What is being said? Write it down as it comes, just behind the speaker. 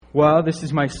Well, this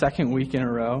is my second week in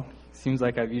a row. Seems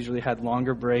like I've usually had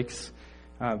longer breaks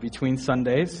between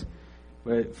Sundays.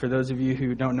 But for those of you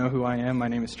who don't know who I am, my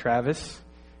name is Travis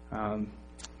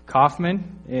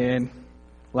Kaufman. And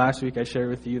last week I shared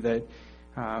with you that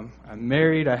I'm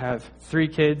married. I have 3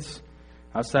 kids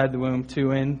outside the womb,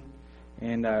 2 in.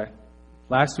 And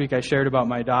last week I shared about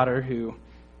my daughter who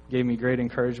gave me great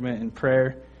encouragement and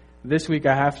prayer. This week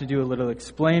I have to do a little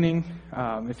explaining.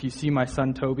 If you see my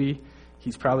son Toby,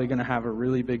 he's probably going to have a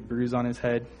really big bruise on his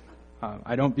head.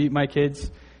 I don't beat my kids.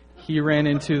 He ran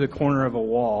into the corner of a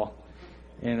wall,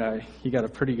 and he got a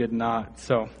pretty good knot.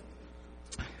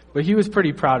 But he was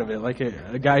pretty proud of it, like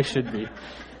a guy should be.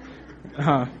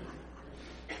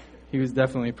 He was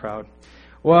definitely proud.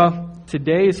 Well,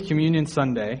 today is Communion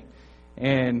Sunday,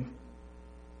 and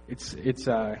it's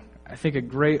I think a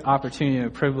great opportunity and a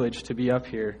privilege to be up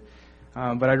here.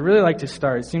 But I'd really like to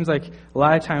start. It seems like a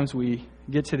lot of times we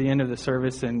get to the end of the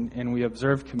service and we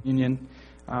observe communion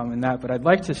and that. But I'd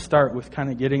like to start with kind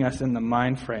of getting us in the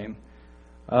mind frame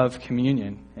of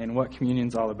communion and what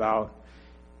communion's all about.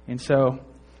 And so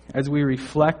as we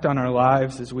reflect on our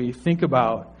lives, as we think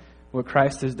about what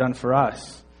Christ has done for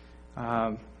us,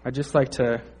 I'd just like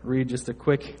to read just a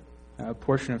quick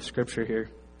portion of Scripture here.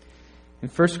 In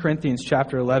 1 Corinthians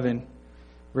chapter 11,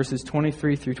 verses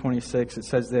 23 through 26, it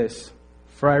says this: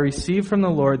 "For I received from the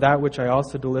Lord that which I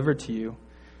also delivered to you,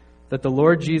 that the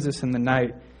Lord Jesus in the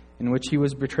night in which he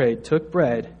was betrayed took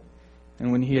bread,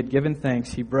 and when he had given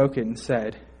thanks, he broke it and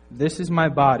said, 'This is my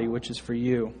body, which is for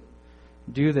you.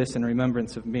 Do this in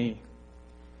remembrance of me.'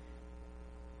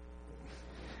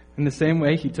 In the same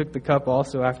way, he took the cup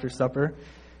also after supper,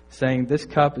 saying, 'This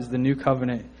cup is the new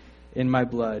covenant in my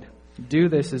blood. Do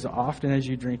this as often as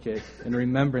you drink it in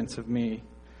remembrance of me.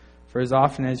 For as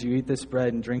often as you eat this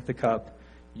bread and drink the cup,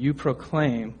 you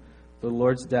proclaim the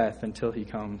Lord's death until he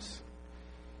comes.'"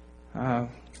 I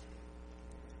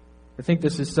think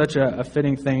this is such a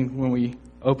fitting thing when we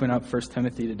open up 1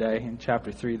 Timothy today in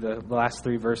chapter 3, the last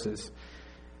 3 verses.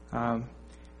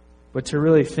 But to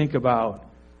really think about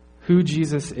who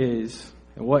Jesus is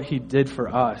and what he did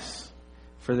for us,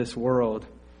 for this world,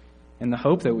 and the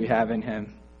hope that we have in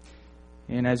him.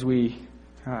 And as we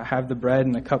have the bread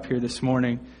and the cup here this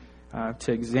morning,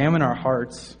 to examine our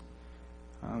hearts,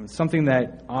 something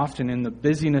that often in the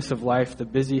busyness of life, the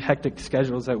busy, hectic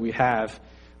schedules that we have,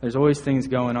 there's always things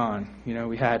going on. You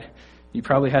know, you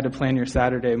probably had to plan your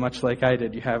Saturday much like I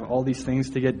did. You have all these things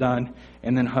to get done,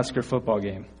 and then Husker football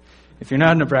game. If you're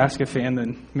not a Nebraska fan,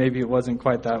 then maybe it wasn't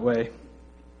quite that way.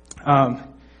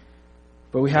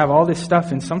 But we have all this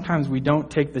stuff, and sometimes we don't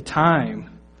take the time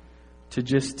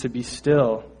to be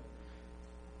still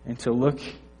and to look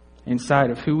inside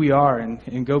of who we are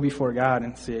and go before God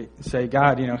and say,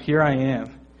 "God, here I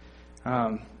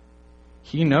am."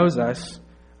 He knows us,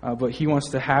 but he wants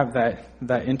to have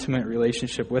that intimate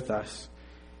relationship with us.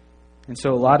 And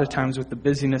so a lot of times with the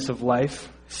busyness of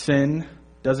life, sin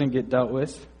doesn't get dealt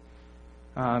with.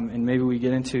 And maybe we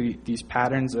get into these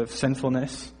patterns of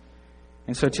sinfulness.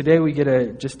 And so today we get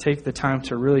to just take the time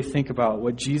to really think about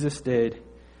what Jesus did,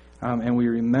 and we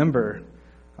remember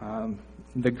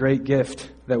the great gift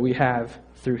that we have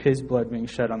through his blood being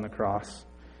shed on the cross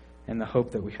and the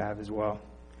hope that we have as well.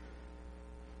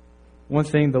 One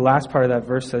thing, the last part of that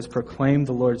verse says, "Proclaim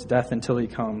the Lord's death until he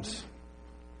comes."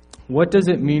 What does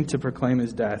it mean to proclaim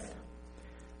his death?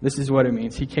 This is what it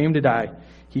means. He came to die.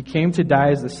 He came to die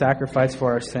as the sacrifice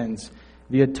for our sins,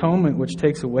 the atonement which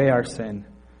takes away our sin.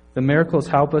 The miracles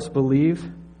help us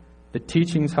believe. The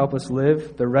teachings help us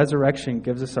live. The resurrection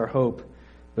gives us our hope.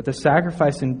 But the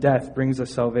sacrifice in death brings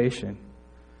us salvation.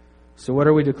 So what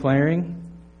are we declaring?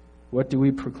 What do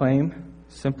we proclaim?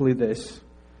 Simply this: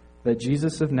 that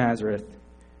Jesus of Nazareth,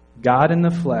 God in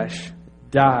the flesh,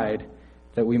 died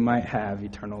that we might have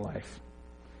eternal life.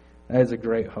 That is a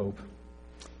great hope.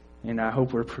 And I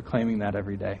hope we're proclaiming that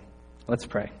every day. Let's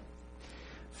pray.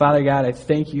 Father God, I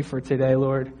thank you for today,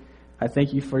 Lord. I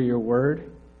thank you for your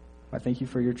word. I thank you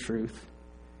for your truth.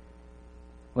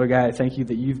 Lord God, I thank you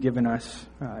that you've given us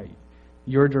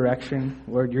your direction,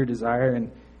 Lord, your desire.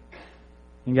 And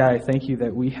God, I thank you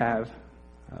that we have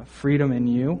freedom in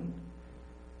you.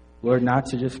 Lord, not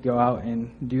to just go out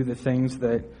and do the things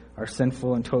that are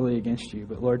sinful and totally against you,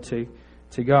 but Lord, to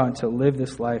go out and to live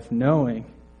this life knowing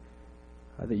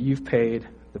that you've paid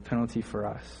the penalty for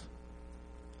us.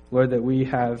 Lord, that we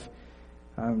have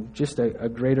just a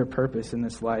greater purpose in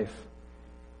this life.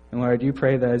 And Lord, I do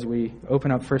pray that as we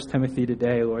open up 1 Timothy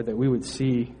today, Lord, that we would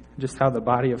see just how the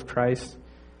body of Christ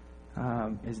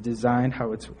is designed,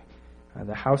 how it's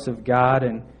the house of God,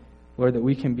 and Lord, that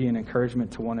we can be an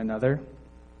encouragement to one another.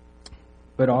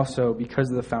 But also, because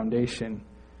of the foundation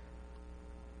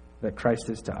that Christ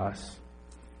is to us.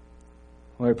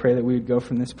 Lord, I pray that we would go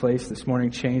from this place this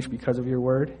morning changed because of your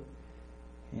word.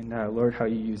 And Lord, how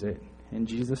you use it. In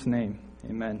Jesus' name,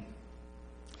 amen.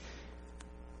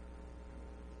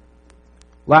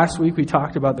 Last week we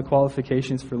talked about the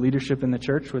qualifications for leadership in the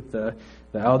church with the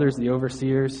elders, the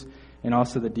overseers, and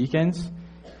also the deacons.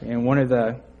 And one of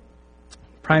the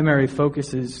primary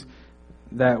focuses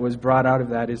that was brought out of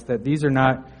that is that these are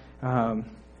not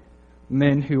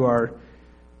men who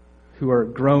are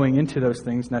growing into those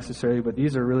things necessarily, but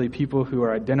these are really people who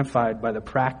are identified by the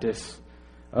practice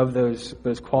of those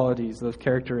qualities, those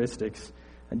characteristics,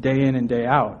 day in and day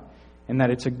out. And that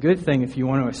it's a good thing if you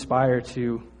want to aspire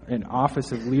to an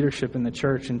office of leadership in the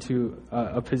church and to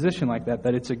a position like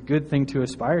that it's a good thing to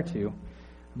aspire to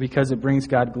because it brings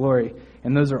God glory.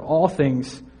 And those are all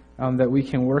things that we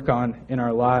can work on in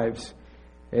our lives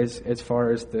as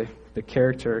far as the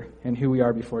character and who we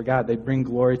are before God. They bring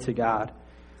glory to God.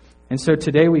 And so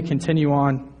today we continue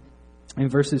on in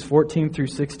verses 14 through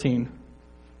 16.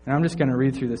 And I'm just going to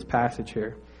read through this passage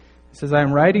here. It says, I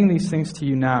am writing these things to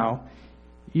you now,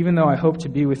 even though I hope to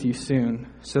be with you soon,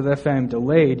 so that if I am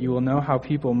delayed, you will know how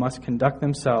people must conduct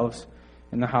themselves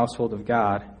in the household of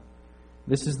God.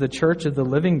 This is the church of the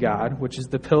living God, which is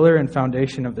the pillar and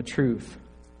foundation of the truth.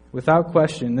 Without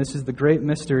question, this is the great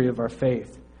mystery of our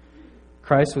faith.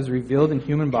 Christ was revealed in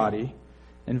human body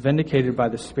and vindicated by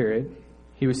the Spirit.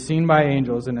 He was seen by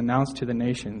angels and announced to the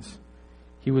nations.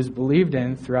 He was believed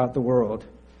in throughout the world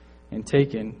and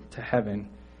taken to heaven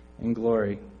in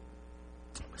glory.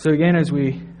 So again, as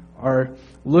we are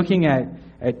looking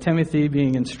at Timothy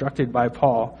being instructed by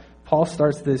Paul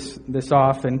starts this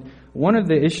off, and one of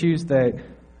the issues that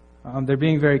they're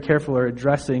being very careful or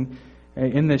addressing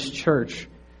in this church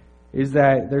is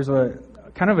that there's a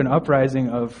kind of an uprising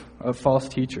of false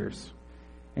teachers.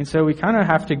 And so we kind of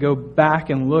have to go back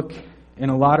and look in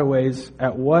a lot of ways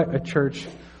at what a church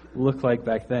looked like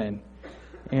back then.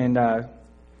 And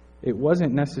it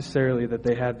wasn't necessarily that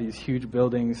they had these huge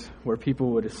buildings where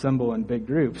people would assemble in big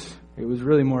groups. It was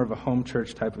really more of a home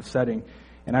church type of setting.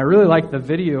 And I really like the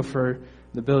video for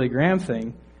the Billy Graham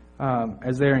thing,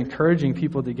 as they're encouraging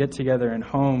people to get together in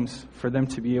homes for them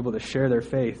to be able to share their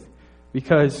faith.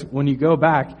 Because when you go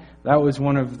back, that was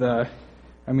one of the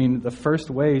first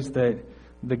ways that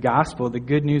the gospel, the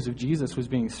good news of Jesus was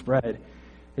being spread,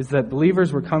 is that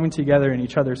believers were coming together in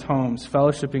each other's homes,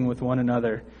 fellowshipping with one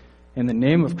another in the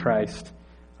name of Christ,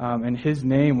 and his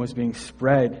name was being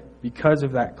spread because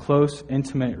of that close,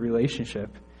 intimate relationship.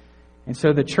 And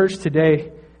so the church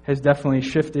today has definitely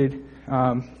shifted.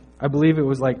 I believe it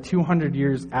was like 200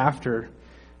 years after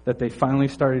that they finally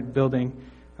started building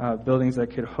buildings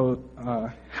that could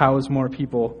house more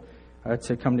people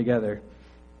to come together.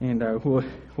 And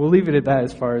we'll leave it at that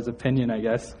as far as opinion, I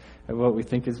guess, of what we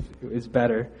think is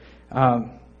better.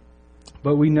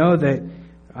 But we know that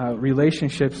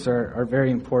relationships are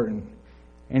very important.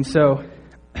 And so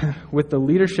with the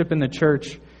leadership in the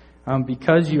church,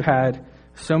 because you had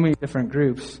so many different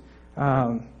groups,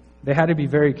 they had to be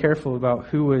very careful about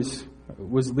who was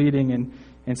leading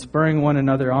and spurring one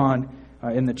another on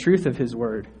in the truth of his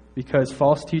word, because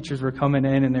false teachers were coming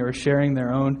in and they were sharing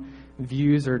their own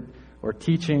views or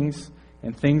teachings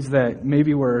and things that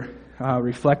maybe were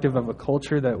reflective of a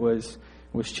culture that was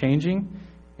changing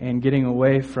and getting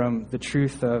away from the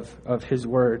truth of his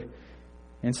word.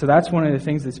 And so that's one of the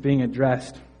things that's being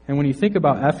addressed. And when you think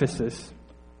about Ephesus,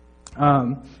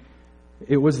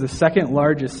 it was the second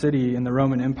largest city in the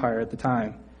Roman Empire at the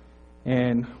time.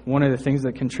 And one of the things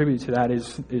that contribute to that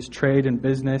is trade and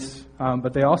business.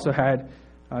 But they also had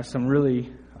some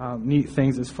really neat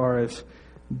things as far as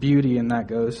beauty and that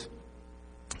goes.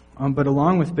 But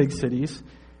along with big cities,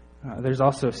 there's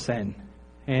also sin.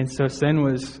 And so sin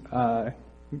was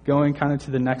going kind of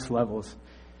to the next levels.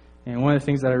 And one of the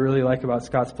things that I really like about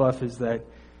Scotts Bluff is that,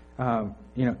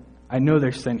 I know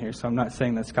there's sin here, so I'm not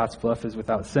saying that Scotts Bluff is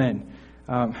without sin.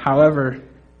 However,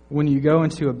 when you go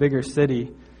into a bigger city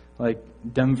like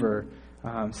Denver,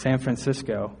 San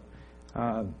Francisco,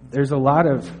 there's a lot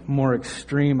of more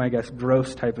extreme, I guess,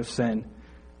 gross type of sin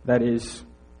that is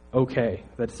okay,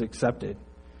 that's accepted.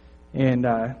 And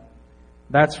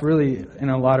that's really, in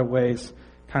a lot of ways,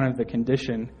 kind of the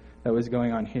condition that was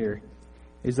going on here,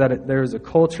 is that there was a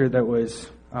culture that was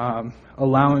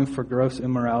allowing for gross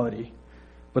immorality.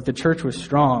 But the church was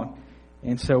strong.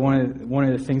 And so one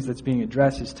of the things that's being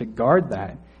addressed is to guard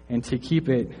that and to keep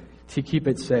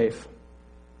it safe.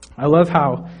 I love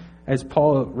how, as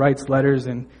Paul writes letters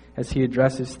and as he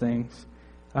addresses things,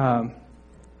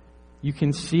 you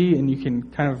can see and you can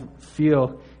kind of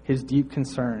feel his deep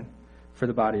concern for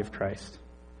the body of Christ.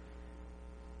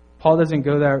 Paul doesn't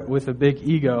go there with a big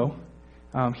ego.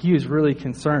 He is really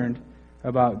concerned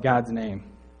about God's name,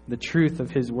 the truth of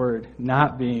his word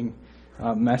not being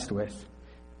messed with,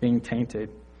 being tainted.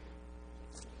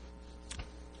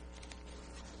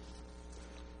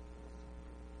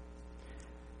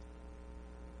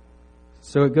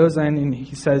 So it goes in and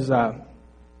he says, I'm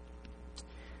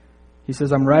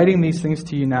writing these things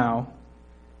to you now,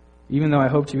 even though I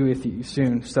hope to be with you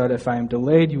soon, so that if I am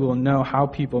delayed, you will know how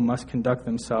people must conduct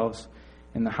themselves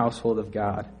in the household of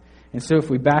God. And so if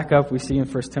we back up, we see in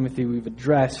 1 Timothy we've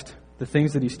addressed the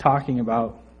things that he's talking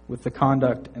about with the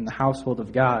conduct in the household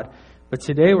of God. But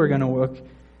today we're going to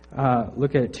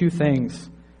look at two things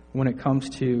when it comes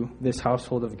to this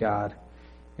household of God.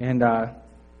 And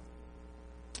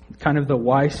kind of the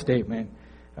why statement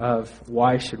of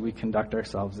why should we conduct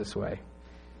ourselves this way.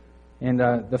 And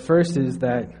the first is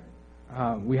that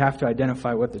we have to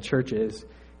identify what the church is.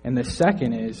 And the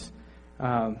second is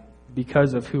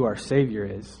because of who our Savior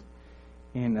is.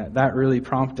 And that really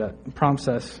prompts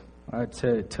us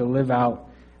to live out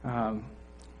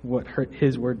what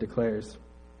his word declares.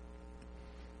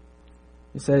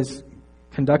 It says,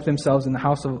 conduct themselves in the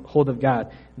household of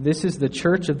God. This is the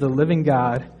church of the living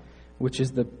God, which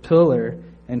is the pillar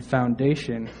and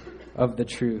foundation of the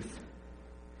truth.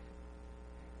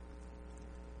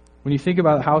 When you think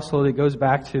about the household, it goes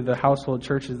back to the household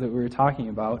churches that we were talking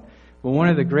about. But one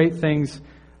of the great things,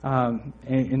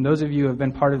 and those of you who have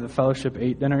been part of the Fellowship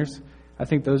 8 dinners, I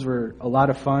think those were a lot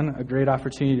of fun, a great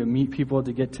opportunity to meet people,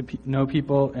 to get to know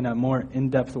people in a more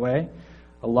in-depth way.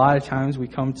 A lot of times we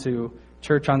come to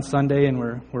church on Sunday and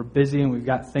we're busy and we've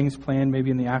got things planned, maybe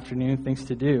in the afternoon, things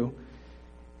to do.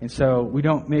 And so we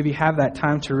don't maybe have that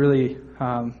time to really,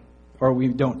 or we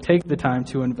don't take the time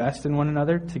to invest in one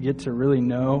another to get to really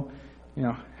know,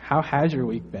 how has your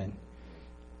week been?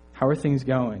 How are things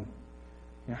going?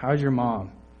 How's your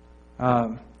mom?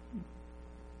 A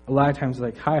lot of times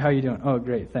like, hi, how you doing? Oh,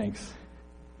 great, thanks.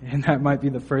 And that might be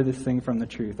the furthest thing from the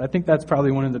truth. I think that's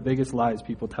probably one of the biggest lies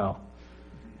people tell.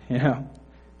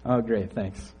 Oh, great,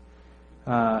 thanks.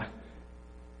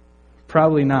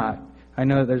 Probably not. I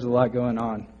know that there's a lot going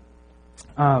on.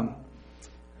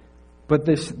 But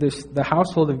the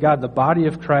household of God, the body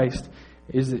of Christ,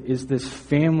 is this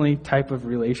family type of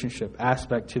relationship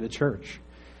aspect to the church.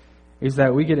 Is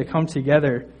that we get to come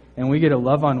together and we get to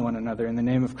love on one another in the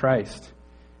name of Christ.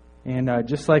 And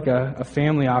just like a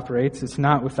family operates, it's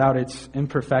not without its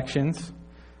imperfections.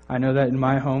 I know that in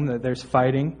my home that there's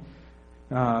fighting,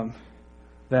 that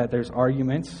there's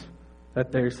arguments,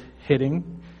 that there's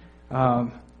hitting.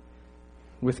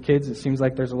 With kids, it seems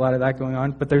like there's a lot of that going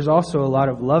on. But there's also a lot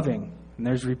of loving, and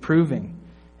there's reproving,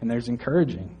 and there's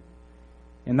encouraging.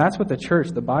 And that's what the church,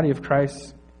 the body of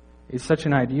Christ, is such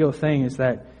an ideal thing, is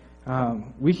that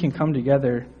we can come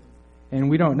together,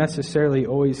 and we don't necessarily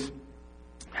always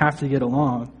have to get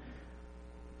along.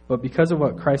 But because of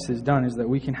what Christ has done, is that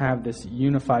we can have this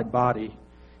unified body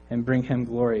and bring Him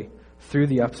glory through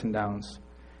the ups and downs.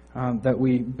 That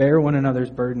we bear one another's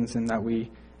burdens, and that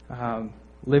we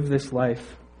live this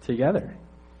life together.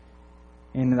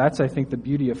 And that's, I think, the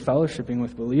beauty of fellowshipping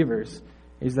with believers,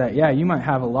 is that, you might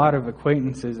have a lot of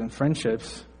acquaintances and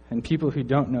friendships and people who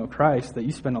don't know Christ that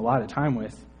you spend a lot of time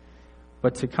with.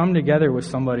 But to come together with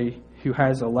somebody who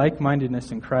has a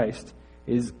like-mindedness in Christ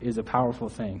is a powerful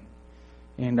thing.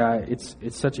 And it's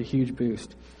such a huge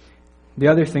boost. The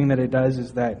other thing that it does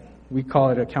is that we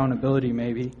call it accountability,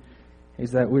 maybe,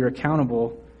 is that we're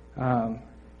accountable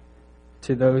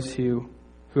to those who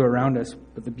are around us.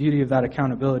 But the beauty of that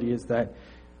accountability is that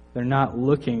they're not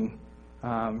looking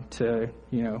to,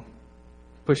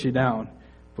 push you down,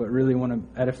 but really want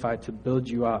to edify, to build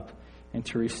you up, and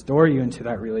to restore you into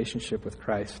that relationship with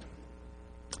Christ.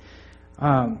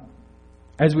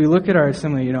 As we look at our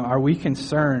assembly, are we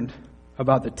concerned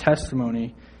about the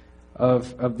testimony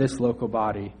of this local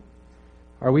body?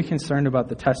 Are we concerned about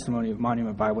the testimony of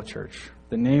Monument Bible Church,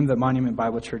 the name that Monument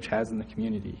Bible Church has in the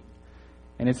community?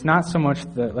 And it's not so much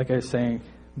like I was saying,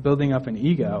 building up an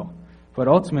ego, but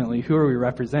ultimately, who are we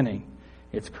representing?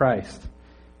 It's Christ.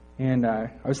 And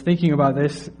I was thinking about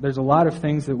this. There's a lot of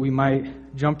things that we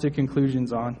might jump to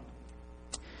conclusions on.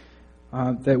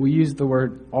 That we use the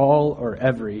word all or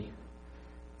every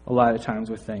a lot of times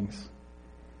with things.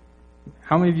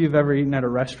 How many of you have ever eaten at a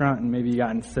restaurant and maybe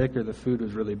gotten sick or the food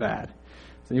was really bad?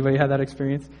 Has anybody had that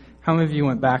experience? How many of you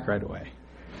went back right away?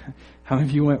 How many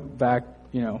of you went back,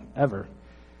 ever?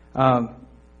 A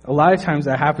lot of times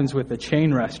that happens with a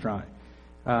chain restaurant.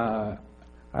 I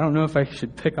don't know if I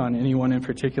should pick on anyone in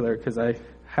particular because I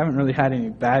haven't really had any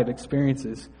bad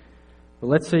experiences. But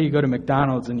let's say you go to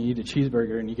McDonald's and you eat a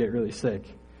cheeseburger and you get really sick.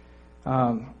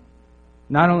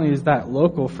 not only is that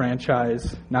local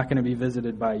franchise not going to be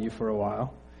visited by you for a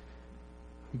while,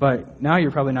 but now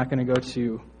you're probably not going to go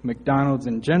to McDonald's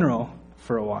in general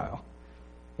for a while.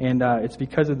 And it's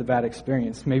because of the bad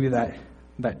experience. Maybe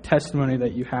that testimony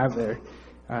that you have there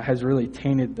has really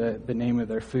tainted the name of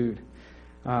their food.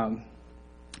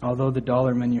 Although the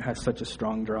dollar menu has such a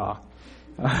strong draw.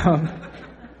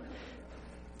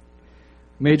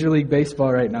 Major League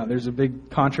Baseball right now, there's a big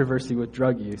controversy with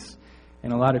drug use.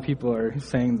 And a lot of people are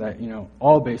saying that,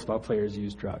 all baseball players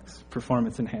use drugs,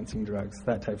 performance-enhancing drugs,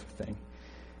 that type of thing.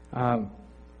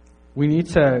 We need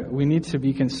to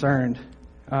be concerned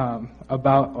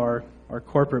about our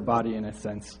corporate body in a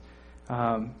sense.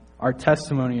 Our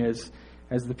testimony is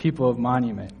as the people of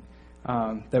Monument,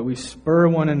 that we spur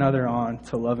one another on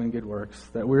to love and good works,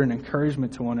 that we're an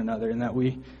encouragement to one another, and that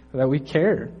we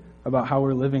care about how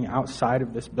we're living outside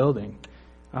of this building,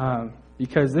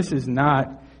 because this is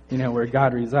not where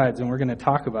God resides, and we're going to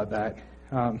talk about that.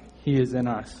 He is in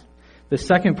us. The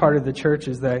second part of the church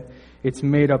is that it's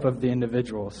made up of the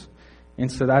individuals, and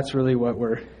so that's really what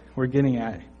we're getting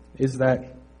at, is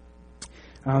that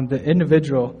the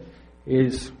individual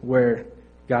is where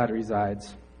God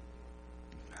resides.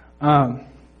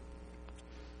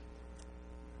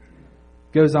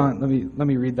 Goes on. Let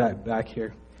me read that back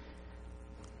here.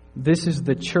 This is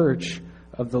the church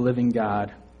of the living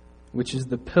God, which is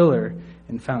the pillar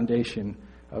and foundation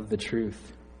of the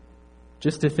truth.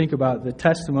 Just to think about the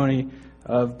testimony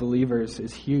of believers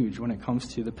is huge when it comes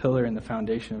to the pillar and the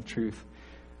foundation of truth.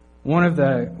 One of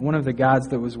the gods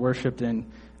that was worshipped in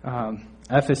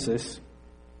Ephesus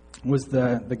was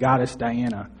the goddess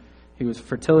Diana. He was a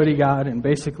fertility god, and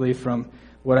basically from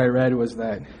what I read was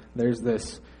that there's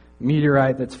this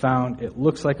meteorite that's found. It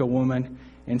looks like a woman,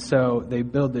 and so they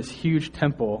build this huge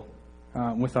temple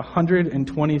with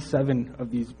 127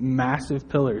 of these massive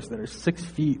pillars that are 6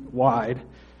 feet wide,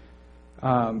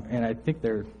 and I think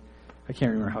I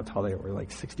can't remember how tall they were,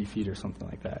 like 60 feet or something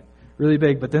like that. Really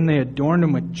big, but then they adorned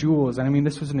them with jewels, and I mean,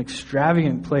 this was an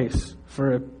extravagant place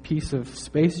for a piece of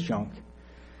space junk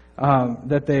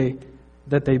that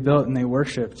they built and they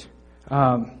worshipped.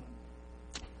 But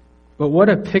what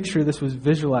a picture this was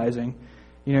visualizing.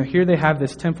 Here they have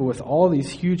this temple with all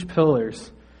these huge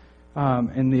pillars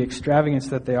and the extravagance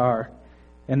that they are.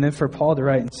 And then for Paul to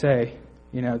write and say,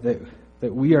 that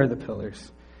we are the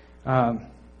pillars.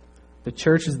 The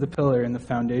church is the pillar and the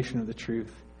foundation of the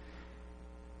truth.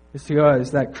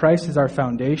 Is that Christ is our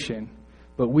foundation,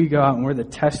 but we go out and we're the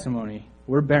testimony.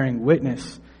 We're bearing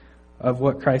witness of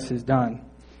what Christ has done.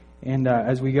 And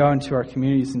as we go into our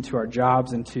communities, into our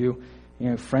jobs, into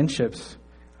friendships,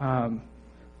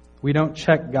 we don't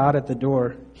check God at the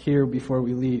door here before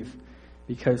we leave,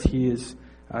 because He is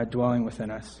dwelling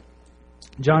within us.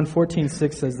 John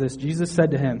 14:6 says this: Jesus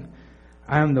said to him,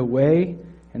 I am the way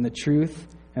and the truth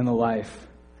and the life.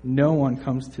 No one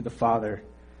comes to the Father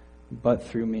but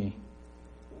through me.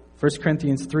 1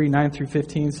 Corinthians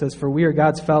 3:9-15 says, For we are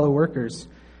God's fellow workers.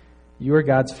 You are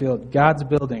God's field, God's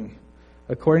building.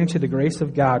 According to the grace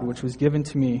of God, which was given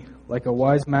to me, like a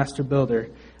wise master builder,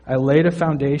 I laid a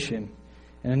foundation,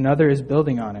 and another is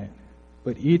building on it.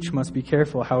 But each must be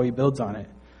careful how he builds on it.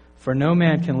 For no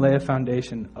man can lay a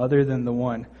foundation other than the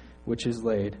one which is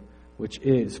laid, which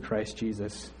is Christ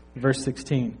Jesus. Verse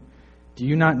 16, Do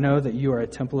you not know that you are a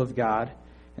temple of God,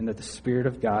 and that the Spirit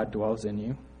of God dwells in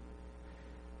you?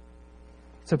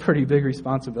 It's a pretty big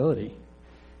responsibility.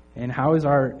 And how is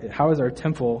our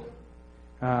temple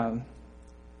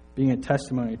being a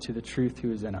testimony to the truth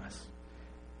who is in us?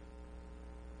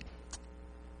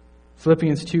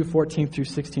 Philippians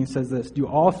 2:14-16 says this: Do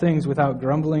all things without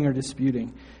grumbling or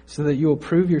disputing, so that you will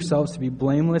prove yourselves to be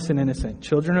blameless and innocent,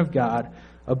 children of God,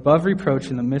 above reproach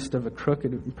in the midst of a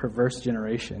crooked and perverse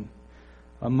generation,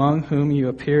 among whom you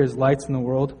appear as lights in the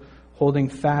world, holding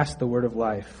fast the word of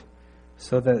life,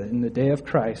 so that in the day of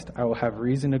Christ I will have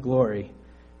reason to glory,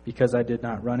 because I did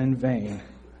not run in vain,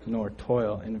 nor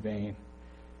toil in vain.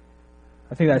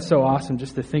 I think that's so awesome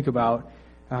just to think about.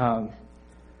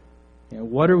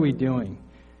 What are we doing?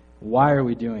 Why are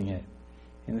we doing it?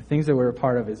 And the things that we're a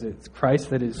part of, is it Christ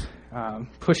that is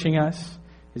pushing us?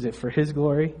 Is it for His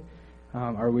glory?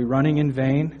 Are we running in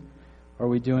vain? Or are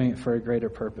we doing it for a greater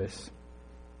purpose?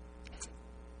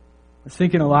 I was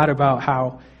thinking a lot about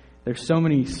how there's so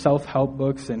many self-help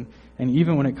books, and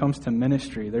even when it comes to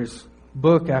ministry, there's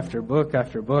book after book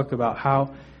after book about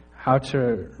how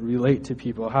to relate to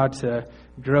people, how to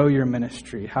grow your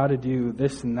ministry, how to do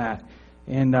this and that.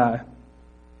 And I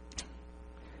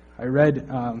read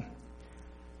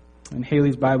in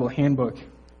Haley's Bible handbook,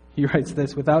 he writes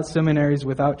this: Without seminaries,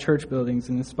 without church buildings,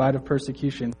 and in spite of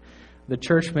persecution, the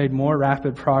church made more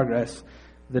rapid progress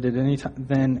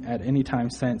than at any time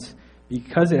since,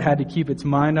 because it had to keep its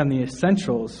mind on the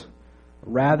essentials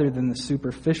rather than the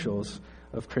superficials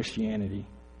of Christianity.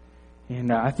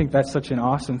 And I think that's such an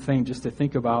awesome thing just to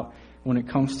think about when it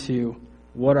comes to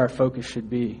what our focus should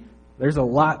be. There's a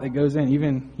lot that goes in.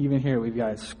 Even here, we've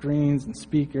got screens and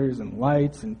speakers and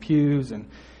lights and pews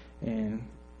and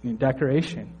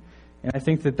decoration. And I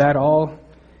think that all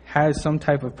has some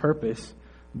type of purpose.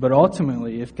 But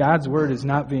ultimately, if God's word is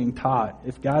not being taught,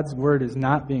 if God's word is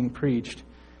not being preached,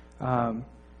 then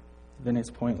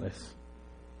it's pointless.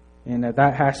 And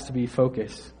that has to be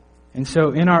focus. And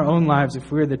so in our own lives, if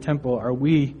we're the temple, are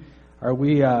we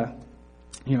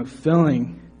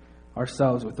filling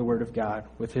ourselves with the Word of God,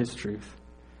 with His truth?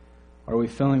 Or are we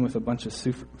filling with a bunch of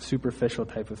superficial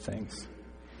type of things?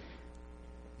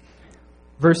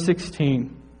 Verse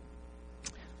 16,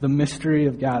 the mystery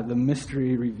of God, the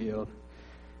mystery revealed.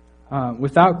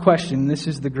 Without question, this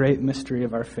is the great mystery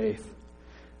of our faith.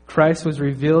 Christ was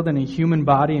revealed in a human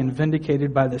body and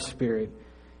vindicated by the Spirit.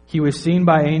 He was seen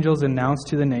by angels, announced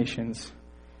to the nations.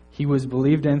 He was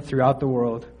believed in throughout the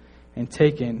world and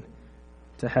taken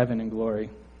to heaven in glory.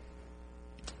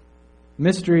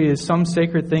 Mystery is some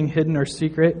sacred thing hidden or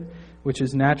secret, which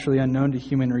is naturally unknown to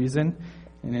human reason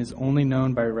and is only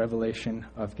known by revelation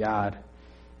of God.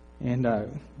 And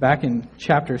back in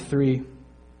chapter 3,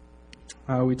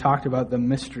 we talked about the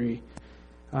mystery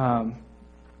of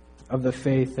the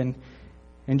faith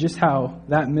and just how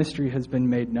that mystery has been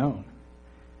made known.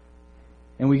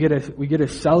 And we get to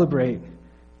celebrate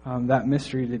that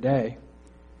mystery today,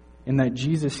 in that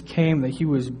Jesus came, that He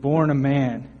was born a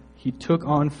man. He took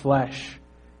on flesh.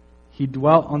 He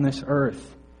dwelt on this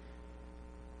earth.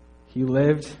 He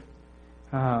lived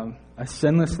a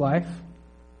sinless life,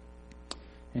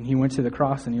 and He went to the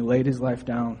cross and He laid His life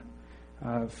down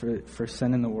for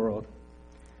sin in the world.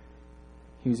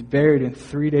 He was buried, and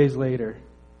 3 days later,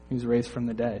 He was raised from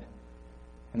the dead.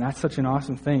 And that's such an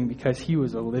awesome thing, because He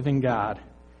was a living God.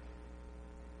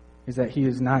 Is that He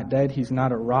is not dead. He's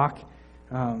not a rock.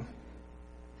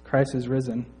 Christ is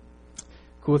risen.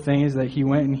 Cool thing is that He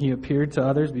went and He appeared to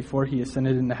others before He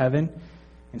ascended into heaven.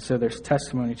 And so there's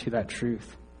testimony to that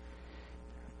truth.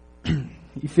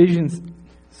 Ephesians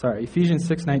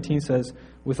 6:19 says,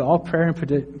 with all prayer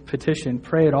and petition,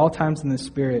 pray at all times in the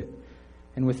Spirit.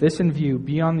 And with this in view,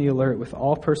 be on the alert with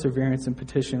all perseverance and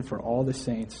petition for all the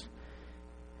saints.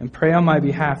 And pray on my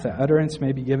behalf that utterance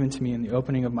may be given to me in the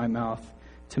opening of my mouth,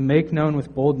 to make known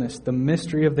with boldness the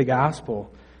mystery of the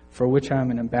gospel, for which I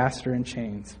am an ambassador in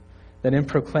chains, that in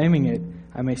proclaiming it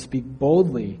I may speak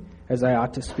boldly as I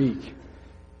ought to speak.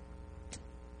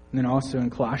 And then also in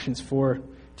Colossians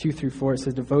 4:2-4, it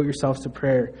says, devote yourselves to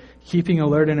prayer, keeping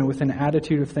alert in it with an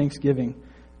attitude of thanksgiving,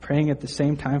 praying at the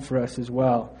same time for us as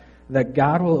well, that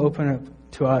God will open up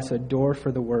to us a door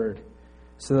for the word,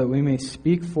 so that we may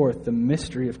speak forth the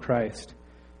mystery of Christ,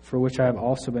 for which I have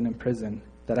also been imprisoned,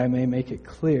 that I may make it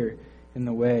clear in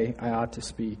the way I ought to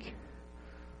speak.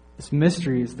 This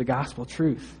mystery is the gospel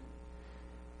truth.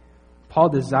 Paul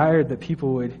desired that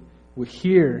people would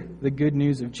hear the good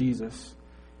news of Jesus.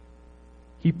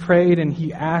 He prayed and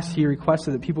he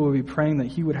requested that people would be praying that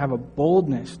he would have a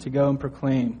boldness to go and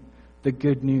proclaim the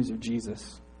good news of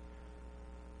Jesus.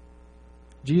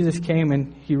 Jesus came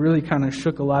and He really kind of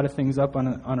shook a lot of things up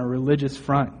on a religious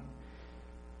front.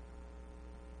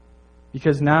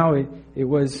 Because now it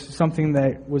was something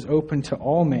that was open to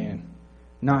all man,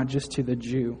 not just to the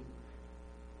Jew.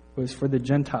 It was for the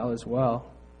Gentile as well.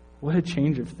 What a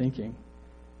change of thinking.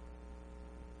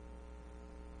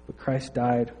 But Christ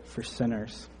died for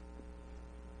sinners.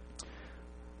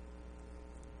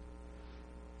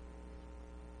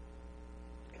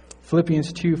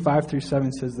 Philippians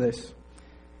 2:5-7 says this,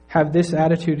 have this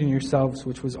attitude in yourselves,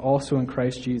 which was also in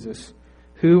Christ Jesus,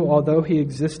 who, although He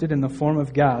existed in the form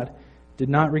of God, did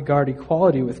not regard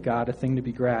equality with God a thing to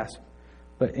be grasped,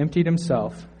 but emptied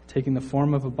Himself, taking the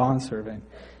form of a bondservant,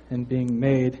 and being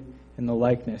made in the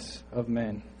likeness of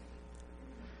men.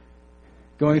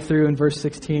 Going through in verse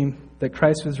 16, that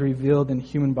Christ was revealed in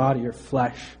human body or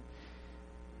flesh.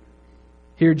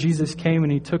 Here Jesus came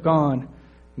and He took on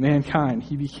mankind.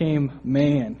 He became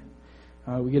man.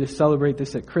 We get to celebrate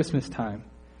this at Christmas time.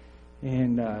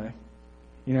 And,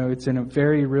 it's in a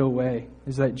very real way.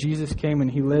 Is that Jesus came and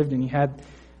He lived and He had,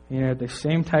 the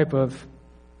same type of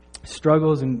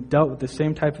struggles and dealt with the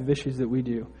same type of issues that we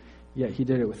do. Yet He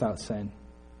did it without sin.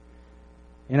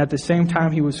 And at the same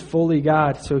time, He was fully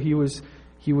God. So He was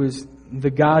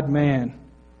the God-man.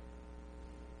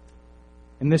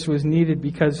 And this was needed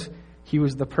because He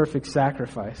was the perfect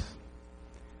sacrifice.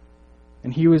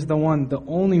 And He was the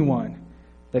only one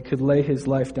that could lay his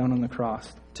life down on the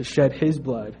cross to shed his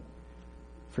blood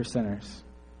for sinners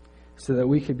so that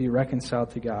we could be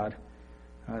reconciled to God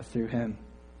through him.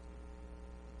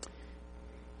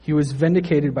 He was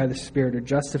vindicated by the Spirit, or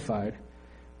justified.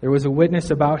 There was a witness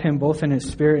about him both in his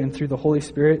spirit and through the Holy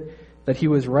Spirit that he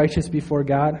was righteous before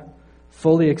God,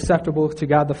 fully acceptable to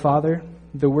God the Father.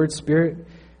 The word Spirit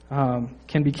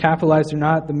can be capitalized or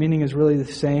not. The meaning is really the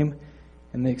same,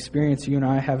 and the experience you and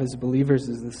I have as believers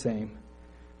is the same.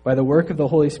 By the work of the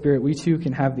Holy Spirit, we too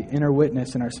can have the inner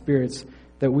witness in our spirits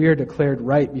that we are declared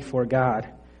right before God,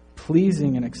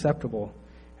 pleasing and acceptable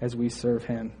as we serve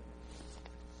him.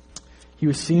 He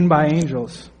was seen by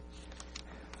angels.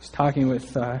 I was talking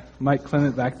with Mike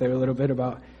Clement back there a little bit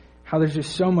about how there's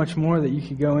just so much more that you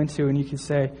could go into, and you could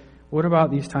say, what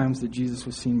about these times that Jesus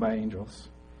was seen by angels?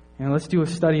 And let's do a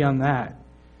study on that.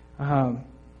 But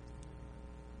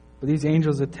these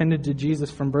angels attended to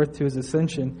Jesus from birth to his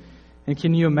ascension. And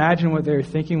can you imagine what they were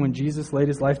thinking when Jesus laid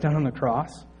his life down on the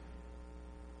cross?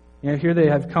 Here they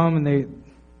have come, and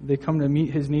they come to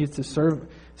meet his needs to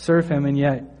serve him, and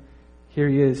yet here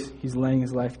he is. He's laying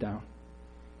his life down.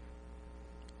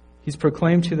 He's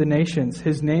proclaimed to the nations.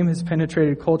 His name has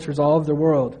penetrated cultures all over the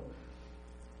world.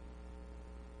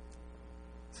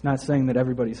 It's not saying that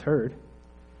everybody's heard,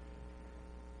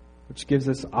 which gives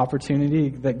us opportunity,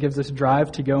 that gives us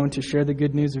drive to go and to share the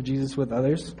good news of Jesus with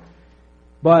others.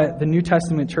 But the New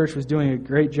Testament church was doing a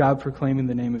great job proclaiming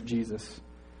the name of Jesus.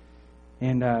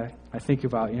 And I think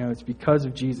about, it's because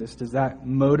of Jesus. Does that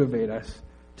motivate us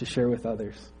to share with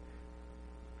others?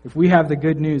 If we have the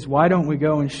good news, why don't we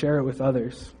go and share it with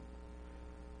others?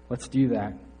 Let's do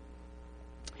that.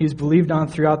 He's believed on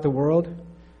throughout the world.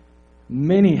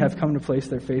 Many have come to place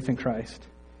their faith in Christ.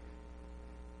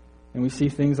 And we see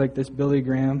things like this Billy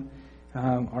Graham,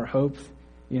 our hope,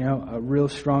 a real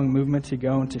strong movement to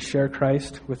go and to share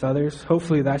Christ with others.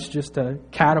 Hopefully that's just a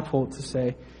catapult to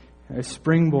say, a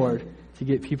springboard to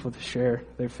get people to share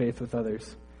their faith with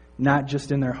others. Not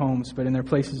just in their homes, but in their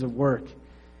places of work,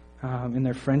 in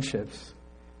their friendships,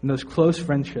 in those close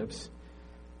friendships.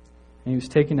 And he was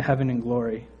taken to heaven in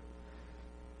glory.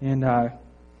 And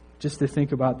just to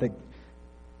think about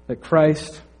that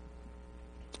Christ,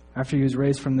 after he was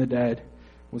raised from the dead,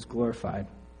 was glorified.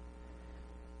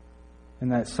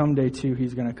 And that someday, too,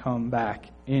 he's going to come back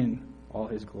in all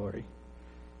his glory.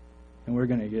 And we're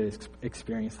going to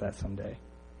experience that someday.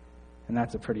 And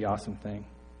that's a pretty awesome thing.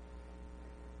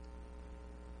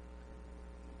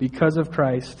 Because of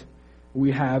Christ,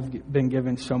 we have been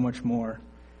given so much more.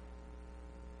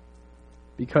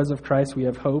 Because of Christ, we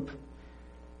have hope.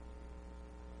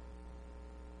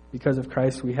 Because of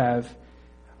Christ, we have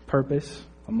purpose,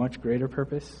 a much greater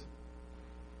purpose.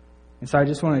 And so I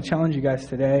just want to challenge you guys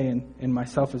today, and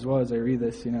myself as well as I read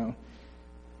this,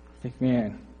 think,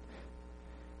 man,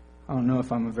 I don't know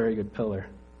if I'm a very good pillar.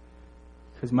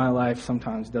 Because my life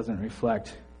sometimes doesn't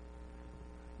reflect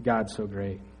God so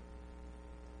great.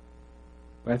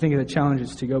 But I think the challenge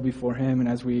is to go before him, and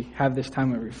as we have this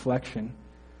time of reflection,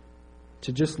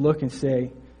 to just look and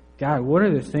say, God, what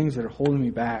are the things that are holding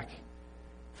me back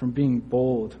from being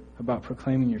bold about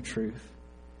proclaiming your truth?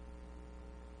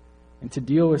 And to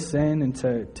deal with sin and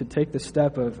to take the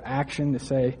step of action to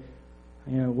say,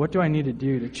 what do I need to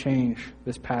do to change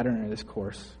this pattern or this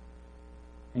course?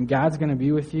 And God's going to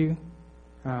be with you.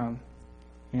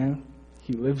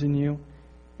 He lives in you,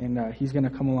 and he's going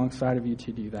to come alongside of you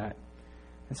to do that.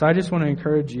 And so I just want to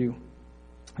encourage you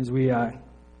as we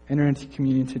enter into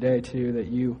communion today, too, that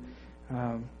you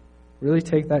really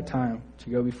take that time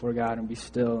to go before God and be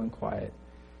still and quiet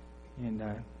and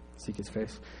seek his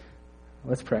face.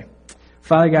 Let's pray.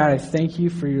 Father God, I thank you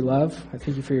for your love. I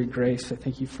thank you for your grace. I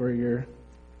thank you for your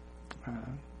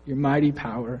mighty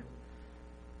power.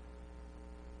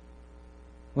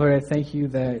 Lord, I thank you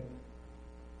that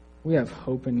we have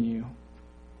hope in you.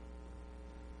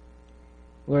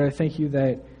 Lord, I thank you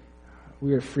that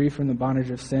we are free from the bondage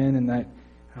of sin, and that,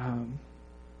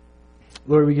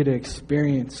 Lord, we get to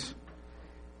experience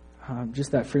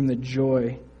just that freedom, the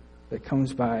joy that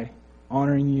comes by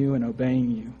honoring you and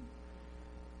obeying you.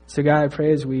 So God, I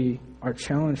pray as we are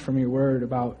challenged from your word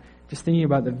about just thinking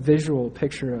about the visual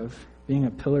picture of being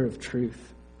a pillar of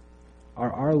truth,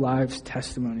 are our lives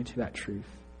testimony to that truth?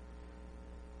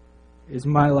 Is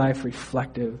my life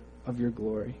reflective of your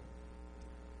glory?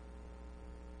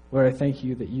 Lord, I thank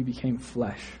you that you became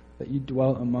flesh, that you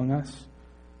dwelt among us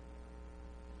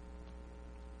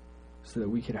so that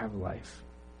we could have life.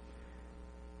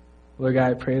 Lord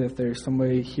God, I pray that there's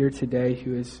somebody here today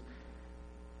who has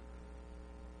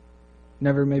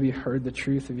never maybe heard the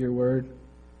truth of your word,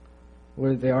 or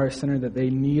that they are a sinner, that they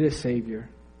need a Savior.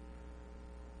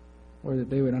 Lord, that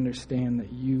they would understand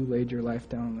that you laid your life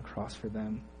down on the cross for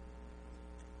them,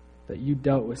 that you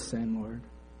dealt with sin, Lord,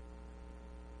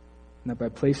 and that by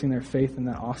placing their faith in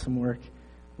that awesome work,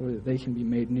 Lord, that they can be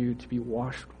made new, to be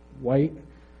washed white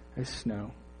as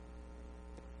snow.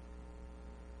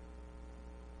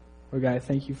 Lord God, I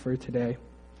thank you for today,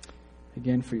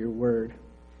 again, for your word,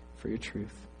 for your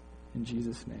truth. In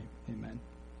Jesus' name, amen.